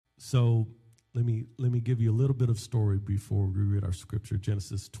So let me give you a little bit of story before we read our scripture.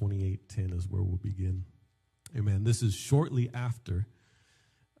 Genesis 28:10 is where we'll begin. Amen. This is shortly after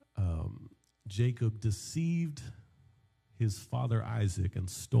Jacob deceived his father Isaac and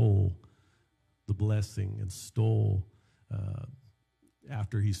stole the blessing and stole,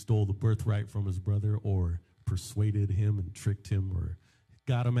 after he stole the birthright from his brother, or persuaded him and tricked him, or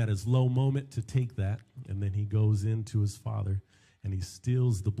got him at his low moment to take that. And then he goes into his father and he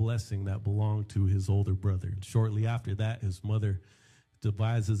steals the blessing that belonged to his older brother. And shortly after that, his mother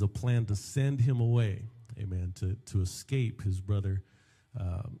devises a plan to send him away, amen, to escape his brother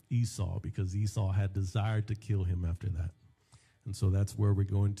Esau, because Esau had desired to kill him after that. And so that's where we're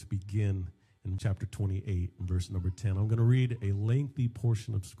going to begin in chapter 28, verse number 10. I'm going to read a lengthy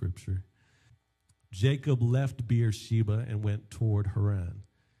portion of scripture. Jacob left Beersheba and went toward Haran.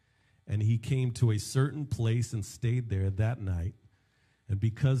 And he came to a certain place and stayed there that night, and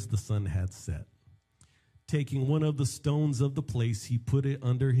because the sun had set. Taking one of the stones of the place, he put it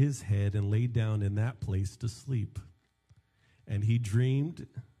under his head and lay down in that place to sleep. And he dreamed,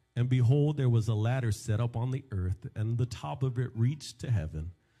 and behold, there was a ladder set up on the earth, and the top of it reached to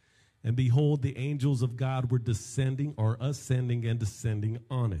heaven. And behold, the angels of God were descending or ascending and descending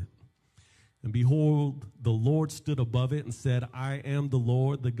on it. And behold, the Lord stood above it and said, I am the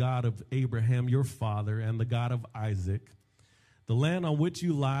Lord, the God of Abraham, your father, and the God of Isaac. The land on which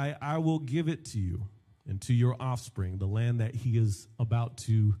you lie, I will give it to you and to your offspring, the land that he is about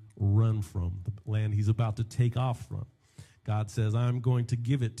to run from, the land he's about to take off from. God says, I'm going to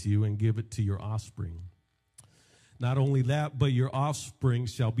give it to you and give it to your offspring. Not only that, but your offspring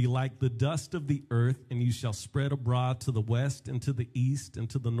shall be like the dust of the earth, and you shall spread abroad to the west and to the east and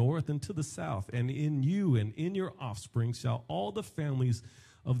to the north and to the south. And in you and in your offspring shall all the families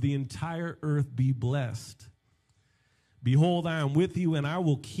of the entire earth be blessed. Behold, I am with you, and I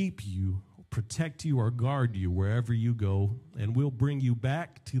will keep you, protect you, or guard you wherever you go, and will bring you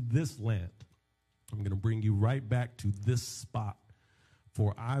back to this land. I'm going to bring you right back to this spot.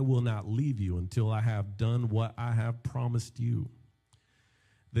 For I will not leave you until I have done what I have promised you.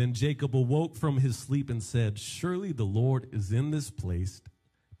 Then Jacob awoke from his sleep and said, surely the Lord is in this place,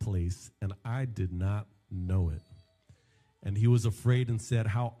 and I did not know it. And he was afraid and said,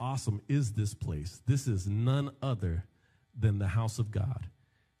 how awesome is this place? This is none other than the house of God,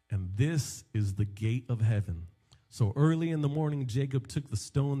 and this is the gate of heaven. So early in the morning, Jacob took the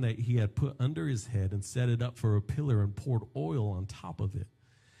stone that he had put under his head and set it up for a pillar and poured oil on top of it.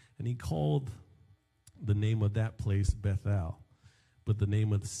 And he called the name of that place Bethel, but the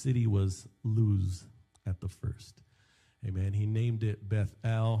name of the city was Luz at the first. Amen. He named it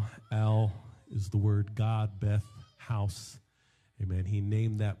Bethel. El is the word God, Beth, house. Amen. He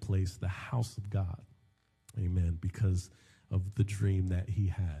named that place the house of God. Amen. Because of the dream that he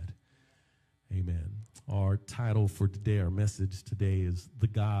had. Amen. Our title for today, our message today, is the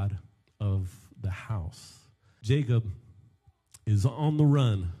God of the house. Jacob is on the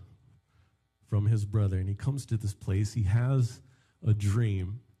run from his brother, and he comes to this place. He has a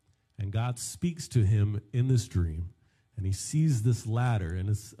dream, and God speaks to him in this dream, and he sees this ladder, and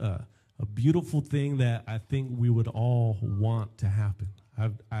it's a beautiful thing that I think we would all want to happen.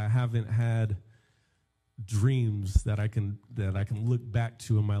 I haven't had dreams that I can look back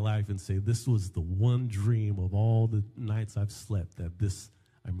to in my life and say, this was the one dream of all the nights I've slept that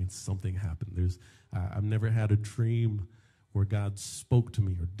something happened. I've never had a dream where God spoke to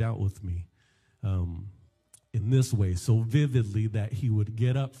me or dealt with me in this way so vividly that he would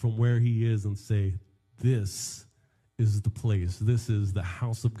get up from where he is and say, this is the place. This is the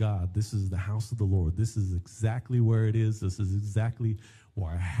house of God. This is the house of the Lord. This is exactly where it is. This is exactly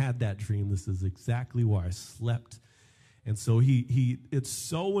where I had that dream. This is exactly where I slept. And so it's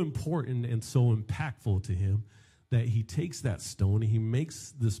so important and so impactful to him that he takes that stone and he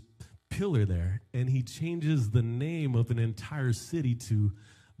makes this pillar there, and he changes the name of an entire city to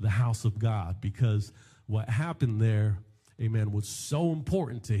the house of God, because what happened there, amen, was so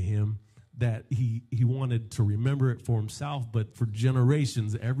important to him that he wanted to remember it for himself, but for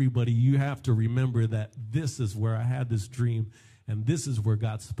generations, everybody, you have to remember that this is where I had this dream, and this is where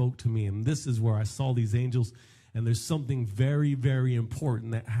God spoke to me, and this is where I saw these angels, and there's something very, very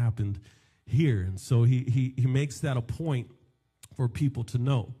important that happened here. And so he makes that a point for people to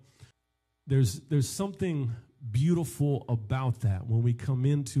know. There's something beautiful about that when we come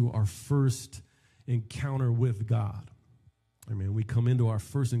into our first encounter with God. I mean, we come into our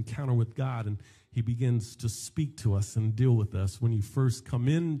first encounter with God, and he begins to speak to us and deal with us. When you first come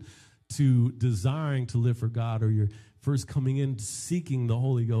in to desiring to live for God, or you're first coming in seeking the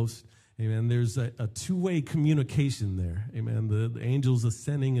Holy Ghost, Amen. There's a two-way communication there. Amen. The angels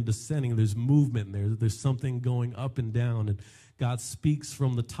ascending and descending. There's movement there. There's something going up and down. And God speaks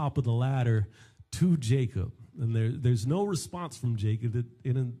from the top of the ladder to Jacob. And there's no response from Jacob.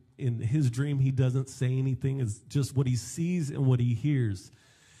 In his dream, he doesn't say anything. It's just what he sees and what he hears.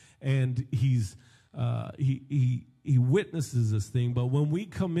 And he witnesses this thing. But when we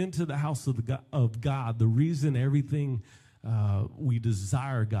come into the house of God, the reason everything we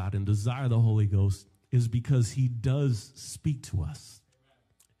desire God and desire the Holy Ghost is because he does speak to us.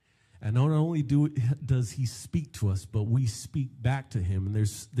 And not only does he speak to us, but we speak back to him. And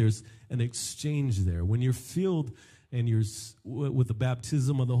there's an exchange there. When you're filled and you're with the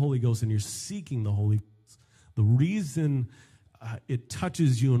baptism of the Holy Ghost and you're seeking the Holy Ghost, the reason it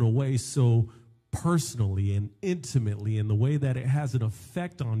touches you in a way so personally and intimately, and the way that it has an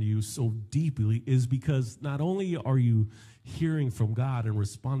effect on you so deeply, is because not only are you hearing from God and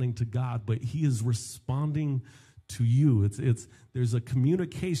responding to God, but he is responding to you. There's a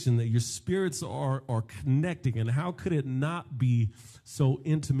communication that your spirits are connecting. And how could it not be so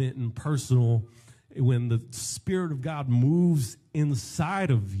intimate and personal when the Spirit of God moves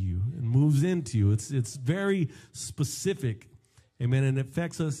inside of you and moves into you? It's very specific. Amen. And it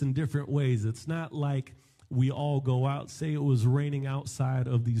affects us in different ways. It's not like we all go out, say it was raining outside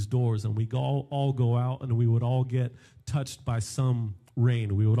of these doors, and we all go out and we would all get touched by some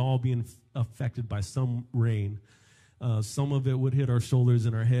rain. We would all be affected by some rain. Some of it would hit our shoulders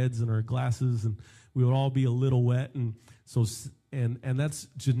and our heads and our glasses, and we would all be a little wet. And so, and that's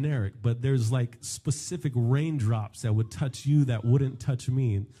generic, but there's like specific raindrops that would touch you that wouldn't touch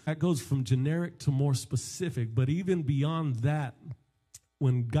me. And that goes from generic to more specific. But even beyond that,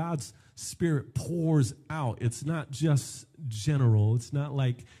 when God's Spirit pours out, it's not just general. It's not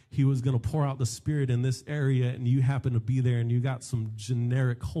like he was going to pour out the Spirit in this area and you happen to be there and you got some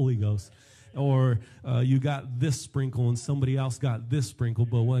generic Holy Ghost. Or you got this sprinkle and somebody else got this sprinkle.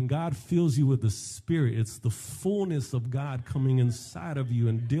 But when God fills you with the Spirit, it's the fullness of God coming inside of you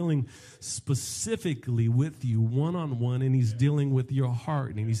and dealing specifically with you one-on-one. And he's dealing with your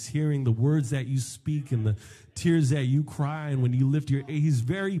heart, and he's hearing the words that you speak and the tears that you cry. And when you lift he's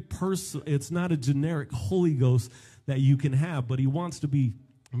very personal. It's not a generic Holy Ghost that you can have, but he wants to be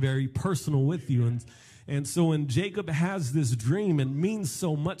very personal with you. And so when Jacob has this dream, it means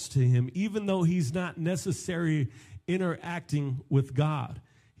so much to him, even though he's not necessarily interacting with God.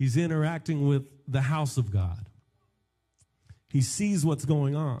 He's interacting with the house of God. He sees what's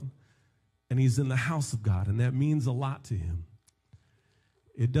going on, and he's in the house of God, and that means a lot to him.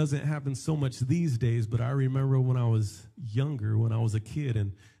 It doesn't happen so much these days, but I remember when I was younger, when I was a kid,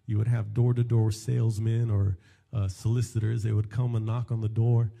 and you would have door-to-door salesmen or solicitors. They would come and knock on the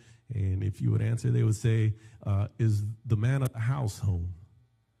door. And if you would answer, they would say, is the man of the house home?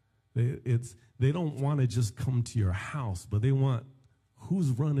 They don't want to just come to your house, but they want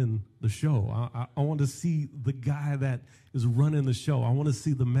who's running the show. I want to see the guy that is running the show. I want to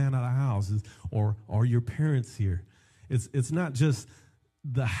see the man of the house. Or are your parents here? It's not just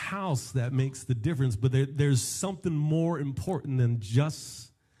the house that makes the difference, but there's something more important than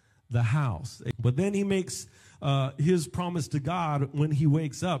just the house. But then he makes his promise to God when he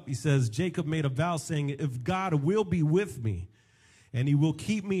wakes up. He says, Jacob made a vow saying, if God will be with me and he will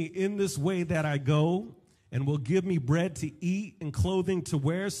keep me in this way that I go and will give me bread to eat and clothing to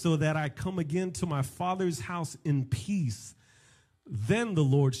wear so that I come again to my father's house in peace, then the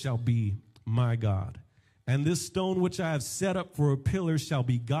Lord shall be my God. And this stone which I have set up for a pillar shall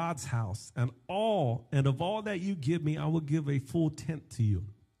be God's house. And of all that you give me, I will give a full tenth to you.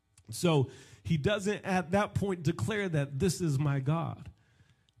 So he doesn't at that point declare that this is my God.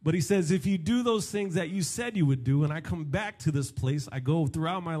 But he says, if you do those things that you said you would do, and I come back to this place, I go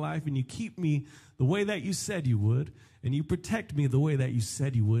throughout my life, and you keep me the way that you said you would, and you protect me the way that you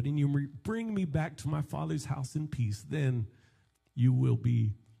said you would, and you bring me back to my father's house in peace, then you will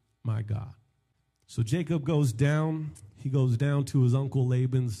be my God. So Jacob goes down. He goes down to his uncle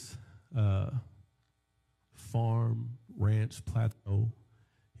Laban's farm, ranch, plateau.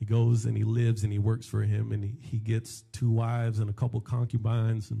 He goes and he lives and he works for him, and he gets 2 wives and a couple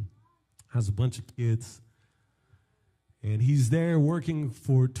concubines and has a bunch of kids. And he's there working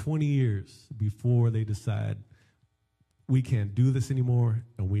for 20 years before they decide we can't do this anymore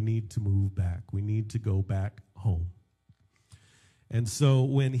and we need to move back. We need to go back home. And so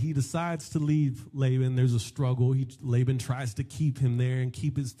when he decides to leave Laban, there's a struggle. Laban tries to keep him there and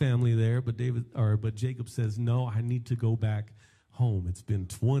keep his family there, but Jacob says, no, I need to go back home. It's been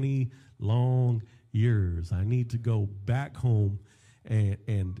 20 long years. I need to go back home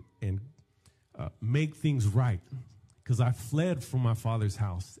and make things right, because I fled from my father's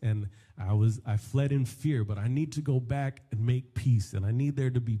house, and I fled in fear, but I need to go back and make peace, and I need there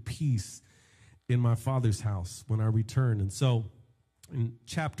to be peace in my father's house when I return. And so in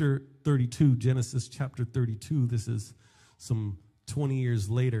chapter 32, Genesis chapter 32, this is some 20 years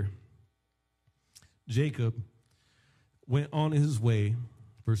later, Jacob went on his way.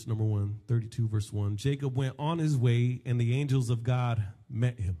 Verse number 1, 32 verse 1. Jacob went on his way, and the angels of God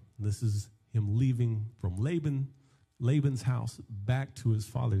met him. This is him leaving from Laban's house back to his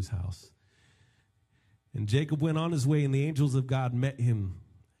father's house. And Jacob went on his way, and the angels of God met him.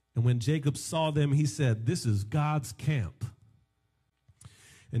 And when Jacob saw them, he said, "This is God's camp."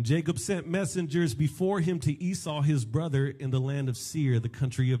 And Jacob sent messengers before him to Esau his brother in the land of Seir, the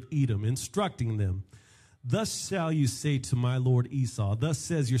country of Edom, instructing them, "Thus shall you say to my lord Esau, thus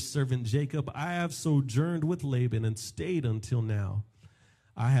says your servant Jacob, I have sojourned with Laban and stayed until now.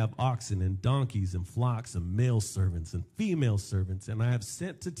 I have oxen and donkeys and flocks and male servants and female servants, and I have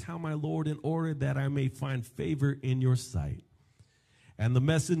sent to tell my lord in order that I may find favor in your sight." And the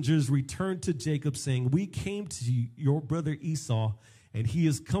messengers returned to Jacob, saying, "We came to your brother Esau, and he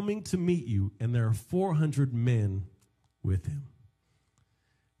is coming to meet you, and there are 400 men with him."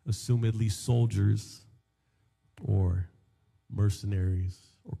 Assumedly soldiers or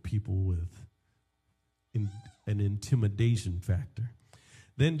mercenaries or people with an intimidation factor.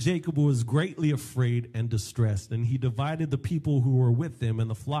 Then Jacob was greatly afraid and distressed, and he divided the people who were with him and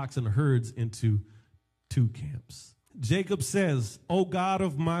the flocks and herds into 2 camps. Jacob says, "O God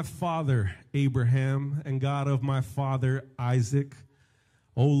of my father Abraham and God of my father Isaac,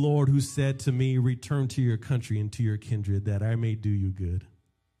 O Lord, who said to me, 'Return to your country and to your kindred, that I may do you good.'"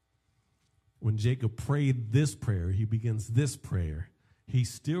 When Jacob prayed this prayer, he begins this prayer. He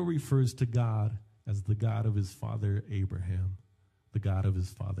still refers to God as the God of his father Abraham, the God of his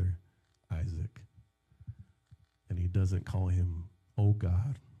father Isaac. And he doesn't call him, "Oh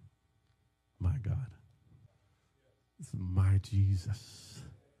God, my God. It's my Jesus.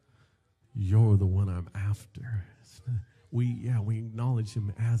 You're the one I'm after." We acknowledge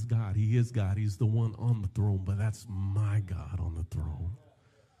him as God. He is God. He's the one on the throne, but that's my God on the throne.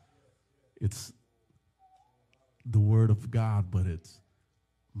 It's the word of God, but it's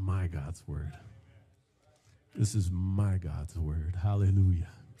my God's word. This is my God's word.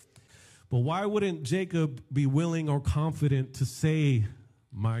 Hallelujah. But why wouldn't Jacob be willing or confident to say,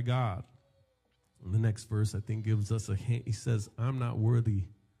 "My God"? And the next verse, I think, gives us a hint. He says, "I'm not worthy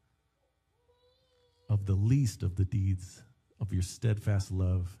of the least of the deeds of your steadfast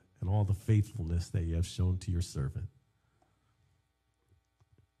love and all the faithfulness that you have shown to your servant.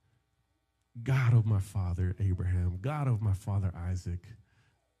 God of my father Abraham, God of my father Isaac,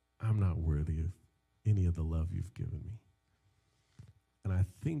 I'm not worthy of any of the love you've given me." And I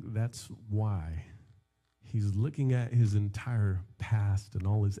think that's why he's looking at his entire past and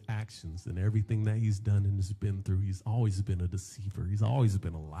all his actions and everything that he's done and has been through. He's always been a deceiver. He's always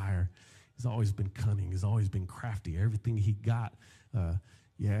been a liar. He's always been cunning. He's always been crafty. Everything he got,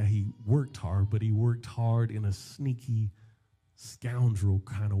 he worked hard, but he worked hard in a sneaky, scoundrel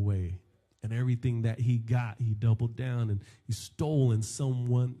kind of way. And everything that he got, he doubled down and he stole in some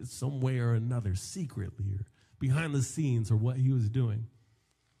way or another, secretly or behind the scenes, or what he was doing.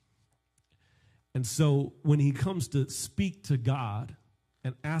 And so when he comes to speak to God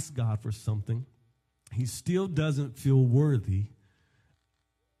and ask God for something, he still doesn't feel worthy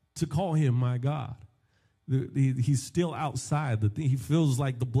to call him my God. He's still outside. He feels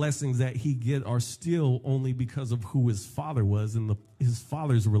like the blessings that he get are still only because of who his father was and his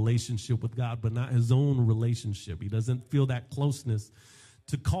father's relationship with God, but not his own relationship. He doesn't feel that closeness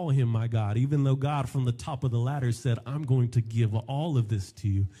to call him my God, even though God from the top of the ladder said, "I'm going to give all of this to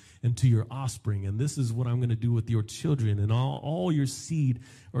you and to your offspring, and this is what I'm going to do with your children, and all your seed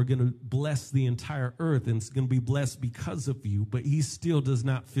are going to bless the entire earth, and it's going to be blessed because of you." But he still does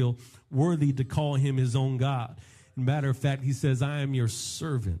not feel worthy to call him his own God. Matter of fact, he says, "I am your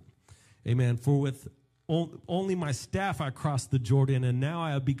servant." Amen. "For with only my staff I crossed the Jordan, and now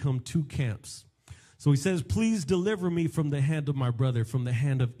I have become 2 camps. So he says, "Please deliver me from the hand of my brother, from the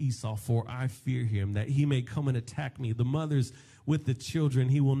hand of Esau, for I fear him, that he may come and attack me. The mothers with the children,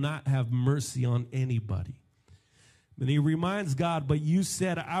 he will not have mercy on anybody." Then he reminds God, "But you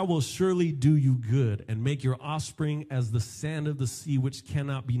said, I will surely do you good and make your offspring as the sand of the sea, which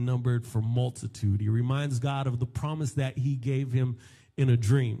cannot be numbered for multitude." He reminds God of the promise that he gave him in a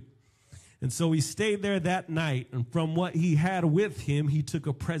dream. And so he stayed there that night, and from what he had with him, he took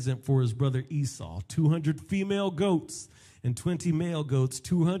a present for his brother Esau, 200 female goats and 20 male goats,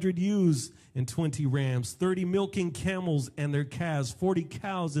 200 ewes and 20 rams, 30 milking camels and their calves, 40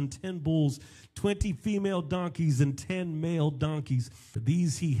 cows and 10 bulls, 20 female donkeys and 10 male donkeys.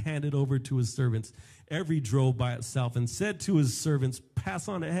 These he handed over to his servants, every drove by itself, and said to his servants, pass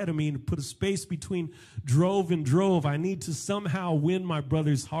on ahead of me and put a space between drove and drove. I need to somehow win my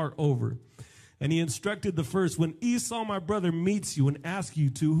brother's heart over. And he instructed the first, when Esau, my brother, meets you and asks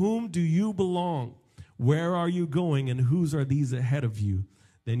you, to whom do you belong? Where are you going, and whose are these ahead of you?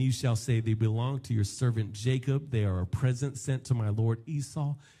 Then you shall say, they belong to your servant Jacob. They are a present sent to my lord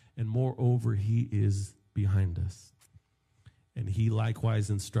Esau, and moreover, he is behind us. And he likewise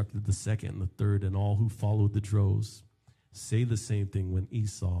instructed the second and the third, and all who followed the droves. Say the same thing when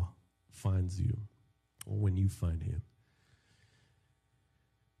Esau finds you, or when you find him.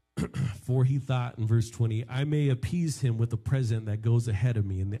 For he thought, in verse 20, I may appease him with a present that goes ahead of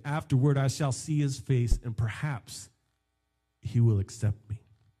me, and afterward I shall see his face, and perhaps he will accept me.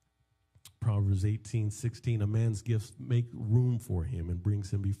 Proverbs 18:16, a man's gifts make room for him and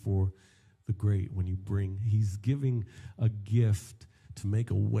brings him before the great. He's giving a gift to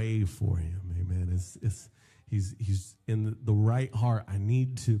make a way for him. Amen. He's in the right heart. I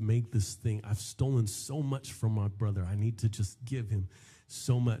need to make this thing. I've stolen so much from my brother. I need to just give him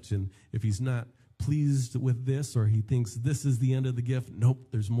so much. And if he's not pleased with this, or he thinks this is the end of the gift, nope,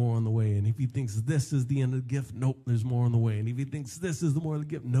 there's more on the way. And if he thinks this is the end of the gift, nope, there's more on the way. And if he thinks this is the more of the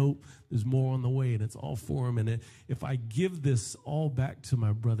gift, nope, there's more on the way. And it's all for him. And if I give this all back to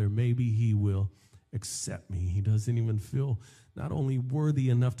my brother, maybe he will accept me. He doesn't even feel not only worthy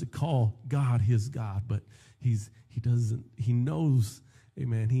enough to call God his God, but he knows,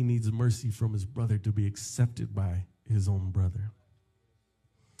 amen, he needs mercy from his brother to be accepted by his own brother.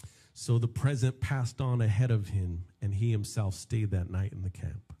 So the present passed on ahead of him, and he himself stayed that night in the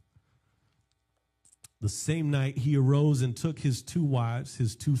camp. The same night he arose and took his 2 wives,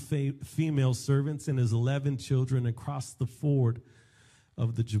 his 2 female servants, and his 11 children, and crossed the ford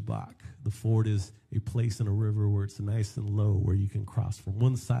of the Jabbok. The ford is a place in a river where it's nice and low, where you can cross from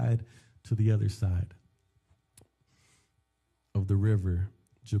one side to the other side of the river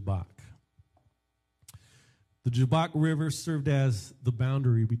Jabbok. The Jabbok River served as the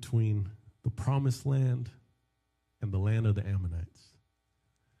boundary between the promised land and the land of the Ammonites.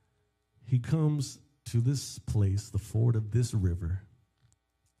 He comes to this place, the ford of this river,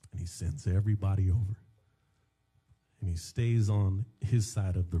 and he sends everybody over. And he stays on his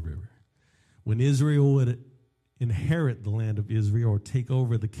side of the river. When Israel would inherit the land of Israel or take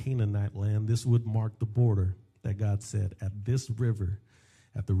over the Canaanite land, this would mark the border that God said, at this river,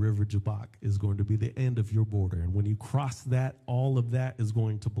 at the river Jabbok, is going to be the end of your border. And when you cross that, all of that is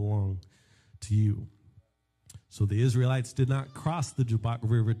going to belong to you. So the Israelites did not cross the Jabbok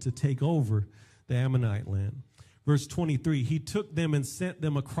River to take over the Ammonite land. Verse 23, he took them and sent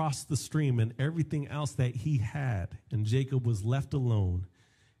them across the stream and everything else that he had. And Jacob was left alone,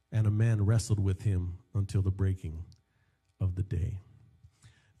 and a man wrestled with him until the breaking of the day.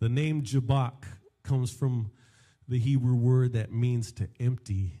 The name Jabbok comes from the Hebrew word that means to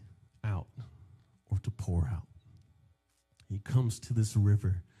empty out or to pour out. He comes to this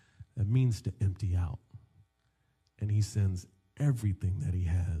river that means to empty out. And he sends everything that he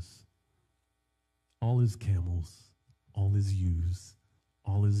has, all his camels, all his ewes,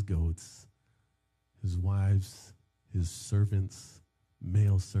 all his goats, his wives, his servants,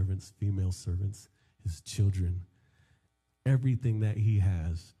 male servants, female servants, his children. Everything that he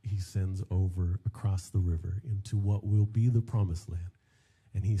has, he sends over across the river into what will be the promised land.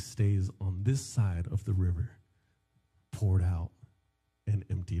 And he stays on this side of the river, poured out and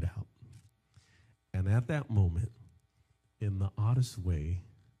emptied out. And at that moment, in the oddest way,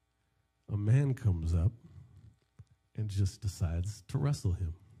 a man comes up and just decides to wrestle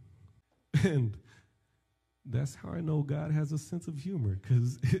him. And that's how I know God has a sense of humor,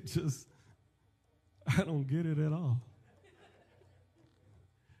 because I don't get it at all.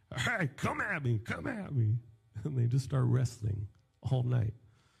 All right, come at me. And they just start wrestling all night.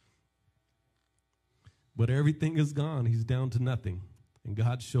 But everything is gone. He's down to nothing. And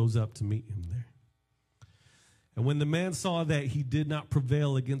God shows up to meet him there. And when the man saw that he did not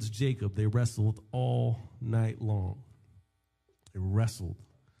prevail against Jacob, they wrestled all night long. They wrestled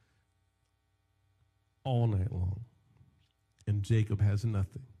all night long. And Jacob has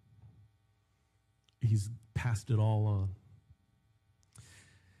nothing. He's passed it all on.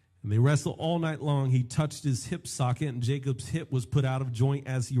 And they wrestled all night long. He touched his hip socket, and Jacob's hip was put out of joint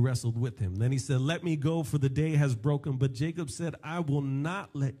as he wrestled with him. Then he said, let me go, for the day has broken. But Jacob said, I will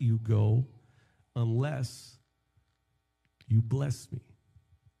not let you go unless you bless me.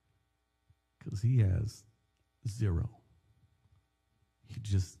 Because he has 0. he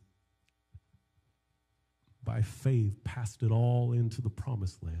just, by faith, passed it all into the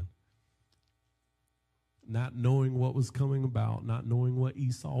promised land. Not knowing what was coming about, not knowing what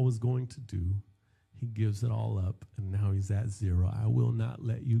Esau was going to do, he gives it all up, and now he's at 0. I will not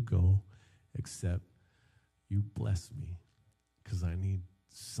let you go except you bless me, because I need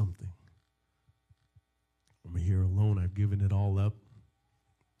something. I'm here alone. I've given it all up.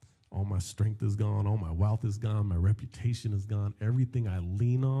 All my strength is gone. All my wealth is gone. My reputation is gone. Everything I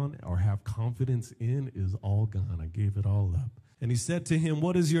lean on or have confidence in is all gone. I gave it all up. And he said to him,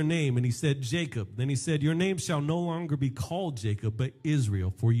 what is your name? And he said, Jacob. Then he said, your name shall no longer be called Jacob, but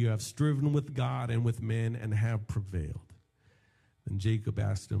Israel, for you have striven with God and with men and have prevailed. Then Jacob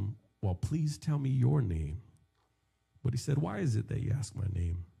asked him, well, please tell me your name. But he said, why is it that you ask my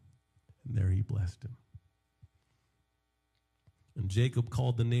name? And there he blessed him. And Jacob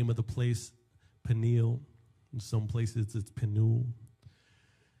called the name of the place Peniel. In some places it's Penuel.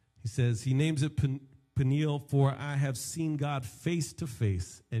 He says, he names it Peniel, for I have seen God face to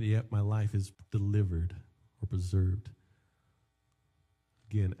face, and yet my life is delivered or preserved.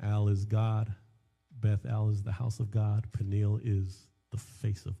 Again, Al is God. Beth Al is the house of God. Peniel is the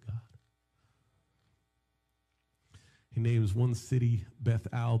face of God. He names one city Beth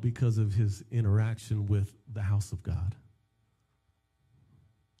Al because of his interaction with the house of God.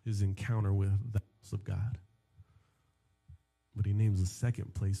 His encounter with the house of God. But he names the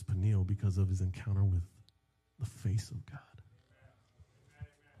second place Peniel because of his encounter with the face of God.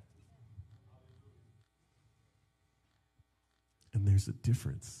 And there's a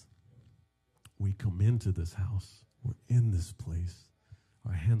difference. We come into this house. We're in this place.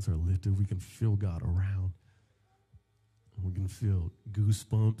 Our hands are lifted. We can feel God around. We can feel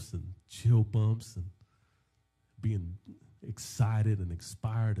goosebumps and chill bumps and being excited and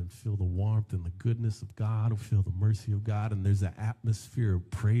inspired and feel the warmth and the goodness of God and feel the mercy of God. And there's an atmosphere of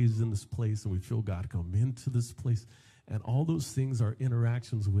praise in this place, and we feel God come into this place. And all those things are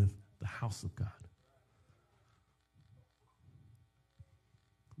interactions with the house of God.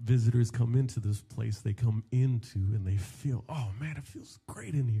 Visitors come into this place, they come into and they feel, oh man, it feels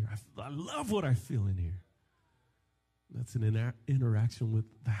great in here. I love what I feel in here. That's an interaction with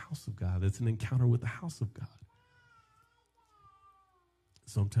the house of God. That's an encounter with the house of God.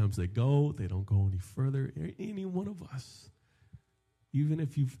 Sometimes they don't go any further. Any one of us, even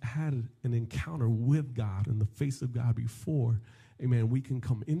if you've had an encounter with God in the face of God before, amen, we can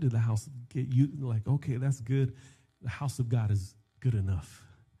come into the house and get you like, okay, that's good. The house of God is good enough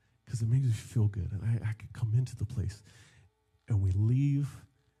because it makes you feel good. And I could come into the place and we leave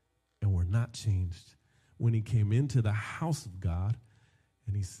and we're not changed. When he came into the house of God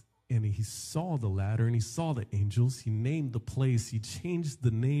and he saw the ladder and he saw the angels, he named the place. He changed the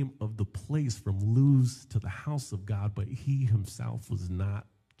name of the place from Luz to the house of God, but he himself was not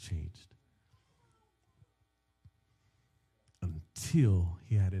changed until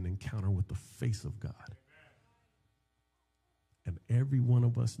he had an encounter with the face of God. And every one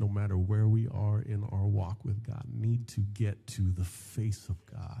of us, no matter where we are in our walk with God, need to get to the face of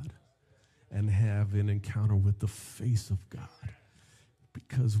God and have an encounter with the face of God.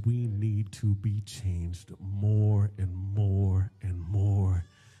 Because we need to be changed more and more and more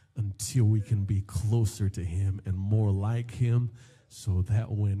until we can be closer to him and more like him, so that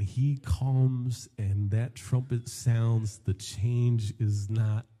when he comes and that trumpet sounds, the change is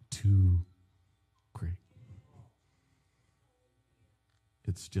not too great.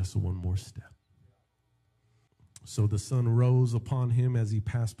 It's just one more step. So the sun rose upon him as he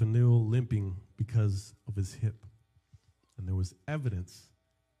passed Peniel, limping because of his hip. And there was evidence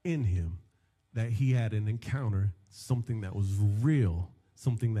in him that he had an encounter, something that was real,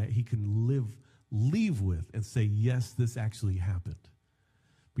 something that he can leave with and say, yes, this actually happened.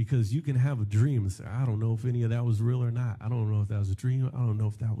 Because you can have a dream and say, I don't know if any of that was real or not. I don't know if that was a dream. I don't know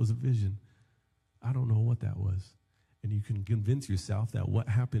if that was a vision. I don't know what that was. And you can convince yourself that what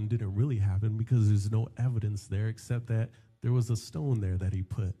happened didn't really happen because there's no evidence there except that there was a stone there that he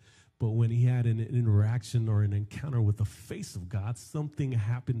put. But when he had an interaction or an encounter with the face of God, something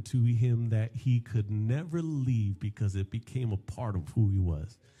happened to him that he could never leave because it became a part of who he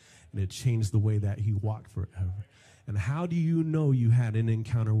was. And it changed the way that he walked forever. And how do you know you had an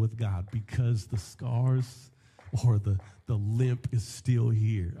encounter with God? Because the scars or the limp is still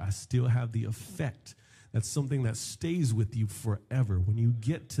here. I still have the effect. That's something that stays with you forever. When you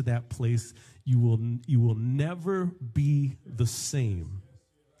get to that place, you will never be the same.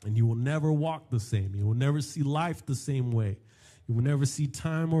 And you will never walk the same. You will never see life the same way. You will never see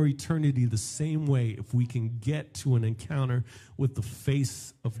time or eternity the same way if we can get to an encounter with the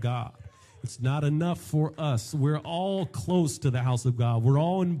face of God. It's not enough for us. We're all close to the house of God. We're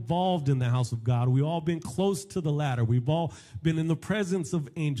all involved in the house of God. We've all been close to the ladder. We've all been in the presence of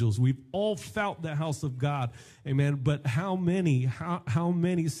angels. We've all felt the house of God. Amen. But how many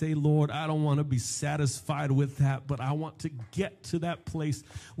say, Lord, I don't want to be satisfied with that, but I want to get to that place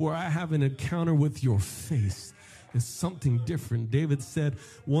where I have an encounter with your face. It's something different. David said,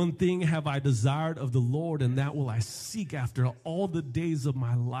 one thing have I desired of the Lord, and that will I seek after all the days of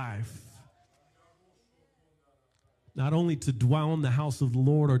my life. Not only to dwell in the house of the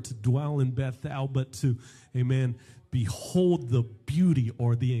Lord or to dwell in Bethel, but to, amen, behold the beauty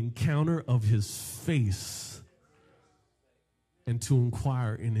or the encounter of his face and to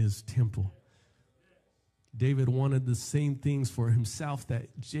inquire in his temple. David wanted the same things for himself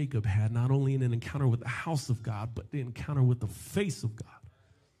that Jacob had, not only in an encounter with the house of God, but the encounter with the face of God.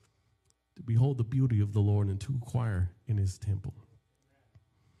 To behold the beauty of the Lord and to inquire in his temple.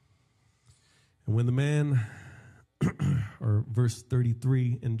 And when the man... or verse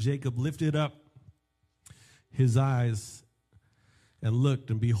 33, and Jacob lifted up his eyes and looked,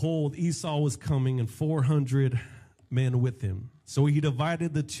 and behold, Esau was coming, and 400 men with him. So he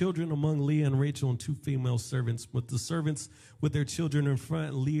divided the children among Leah and Rachel and 2 female servants, with the servants with their children in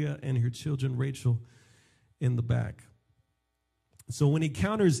front, Leah and her children Rachel in the back. So when he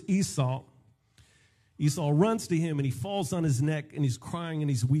encounters Esau runs to him and he falls on his neck and he's crying and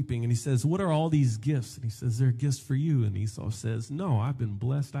he's weeping. And he says, what are all these gifts? And he says, they're gifts for you. And Esau says, no, I've been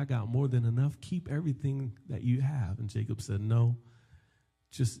blessed. I got more than enough. Keep everything that you have. And Jacob said, no,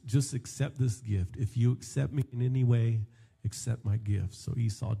 just accept this gift. If you accept me in any way, accept my gift. So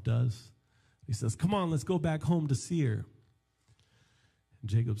Esau does. He says, come on, let's go back home to Seir. And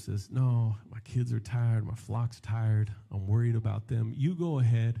Jacob says, no, my kids are tired. My flock's tired. I'm worried about them. You go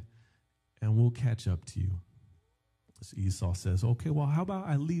ahead. And we'll catch up to you. So Esau says, okay, well, how about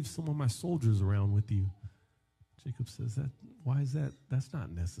I leave some of my soldiers around with you? Jacob says, why is that? That's not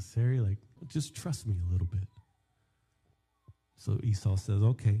necessary. Like, just trust me a little bit. So Esau says,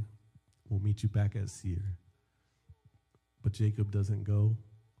 okay, we'll meet you back at Seir. But Jacob doesn't go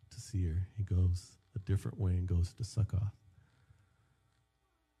to Seir. He goes a different way and goes to Succoth.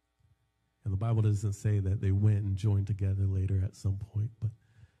 And the Bible doesn't say that they went and joined together later at some point, but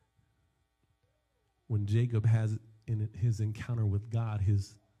when Jacob has in his encounter with God,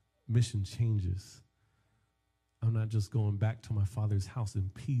 his mission changes. I'm not just going back to my father's house in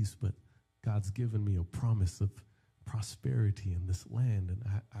peace, but God's given me a promise of prosperity in this land, and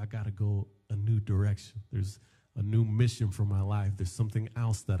I got to go a new direction. There's a new mission for my life. There's something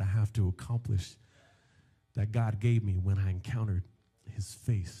else that I have to accomplish that God gave me when I encountered his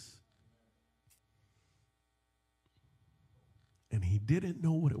face. And he didn't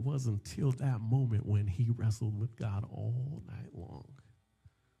know what it was until that moment when he wrestled with God all night long.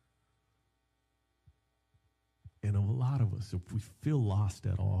 And a lot of us, if we feel lost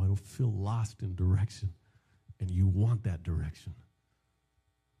at all, it'll feel lost in direction, and you want that direction.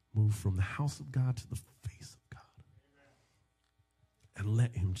 Move from the house of God to the face of God. And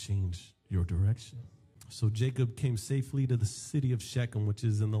let him change your direction. So Jacob came safely to the city of Shechem, which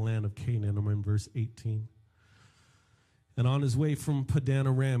is in the land of Canaan. I'm in verse 18. And on his way from Padan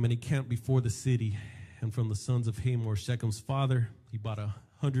Aram, and he camped before the city. And from the sons of Hamor, Shechem's father, he bought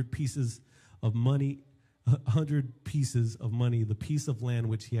 100 pieces of money, the piece of land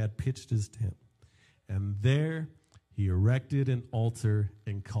which he had pitched his tent. And there he erected an altar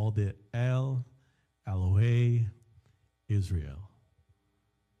and called it El Elohe Israel.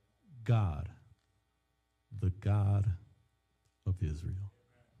 God, the God of Israel.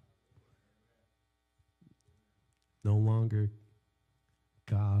 No longer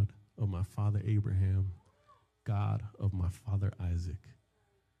God of my father Abraham, God of my father Isaac.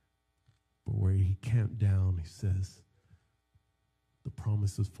 But where he camped down, he says, the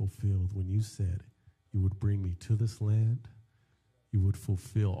promise is fulfilled when you said you would bring me to this land, you would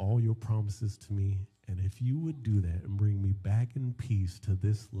fulfill all your promises to me, and if you would do that and bring me back in peace to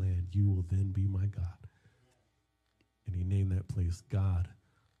this land, you will then be my God. And he named that place God,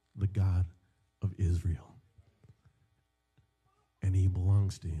 the God of Israel. And he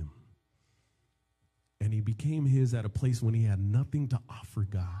belongs to him. And he became his at a place when he had nothing to offer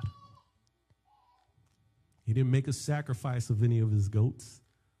God. He didn't make a sacrifice of any of his goats.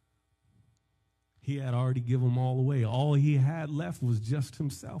 He had already given them all away. All he had left was just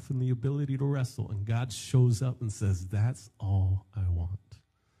himself and the ability to wrestle. And God shows up and says, that's all I want.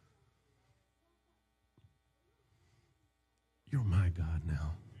 You're my God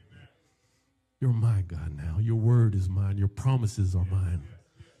now. You're my God now. Your word is mine. Your promises are mine.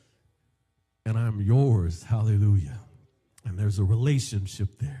 And I'm yours. Hallelujah. And there's a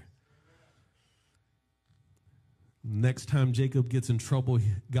relationship there. Next time Jacob gets in trouble,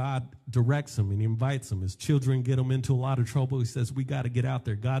 God directs him and he invites him. His children get him into a lot of trouble. He says, we got to get out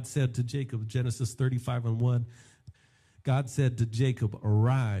there. God said to Jacob, Genesis 35:1, God said to Jacob,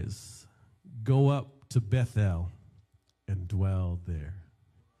 arise, go up to Bethel and dwell there.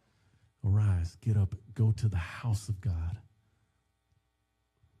 Arise, get up, go to the house of God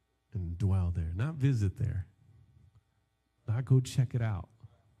and dwell there. Not visit there. Not go check it out.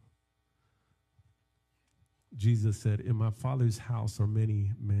 Jesus said, in my Father's house are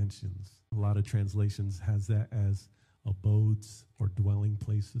many mansions. A lot of translations has that as abodes or dwelling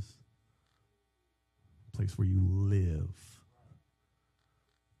places. Place where you live.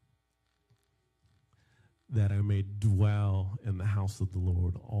 That I may dwell in the house of the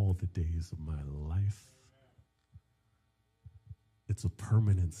Lord all the days of my life. It's a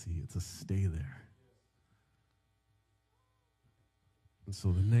permanency. It's a stay there. And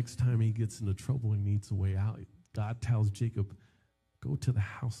so the next time he gets into trouble and needs a way out, God tells Jacob, go to the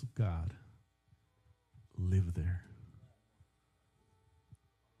house of God. Live there.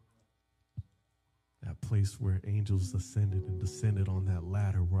 That place where angels ascended and descended on that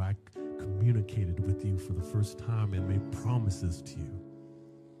ladder where I communicated with you for the first time and made promises to you.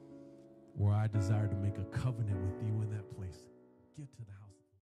 Where I desire to make a covenant